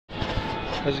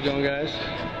How's it going, guys?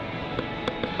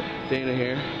 Dana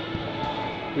here.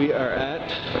 We are at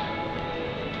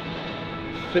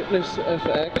Fitness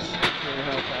FX here in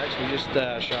Halifax. We just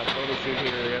shot a photo shoot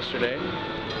here yesterday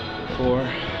for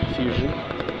Fusion.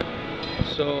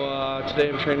 So today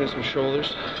I'm training some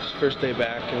shoulders. It's first day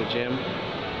back in the gym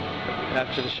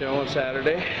after the show on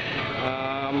Saturday.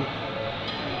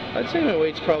 I'd say my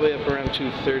weight's probably up around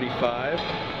 235.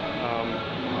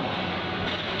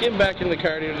 Getting back into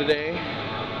cardio today.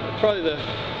 Probably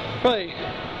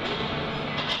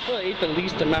ate the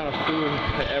least amount of food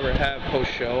I ever have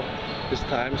post-show this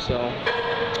time, so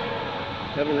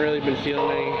haven't really been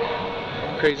feeling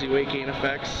any crazy weight gain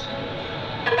effects.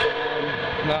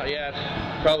 Not yet.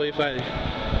 Probably if I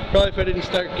didn't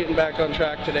start getting back on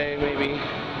track today, maybe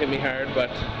hit me hard,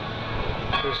 but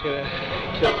we're just gonna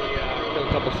kill a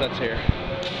couple sets here.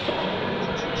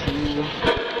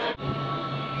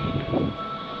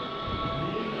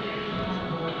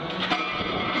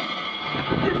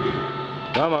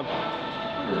 Come on.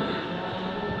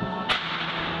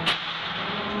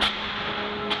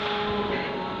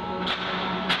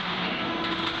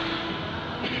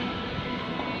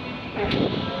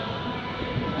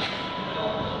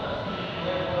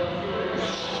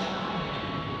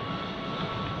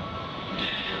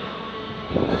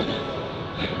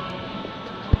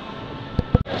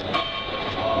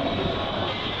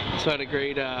 So I had a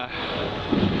great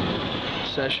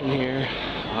session here.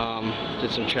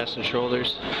 Did some chest and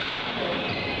shoulders.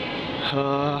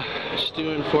 Just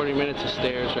doing 40 minutes of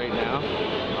stairs right now.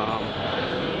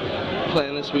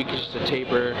 Plan this week is just to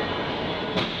taper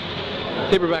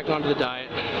back onto the diet.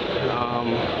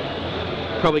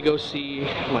 Probably go see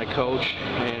my coach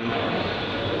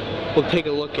and we'll take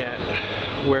a look at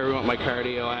where we want my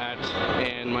cardio at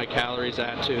and my calories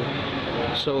at to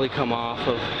slowly come off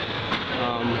of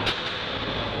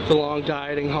the long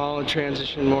dieting haul and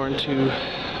transition more into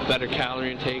better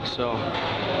calorie intake. So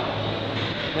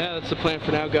yeah, that's the plan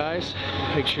for now, guys.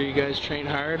 Make sure you guys train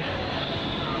hard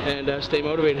and stay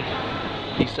motivated.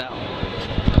 Peace out.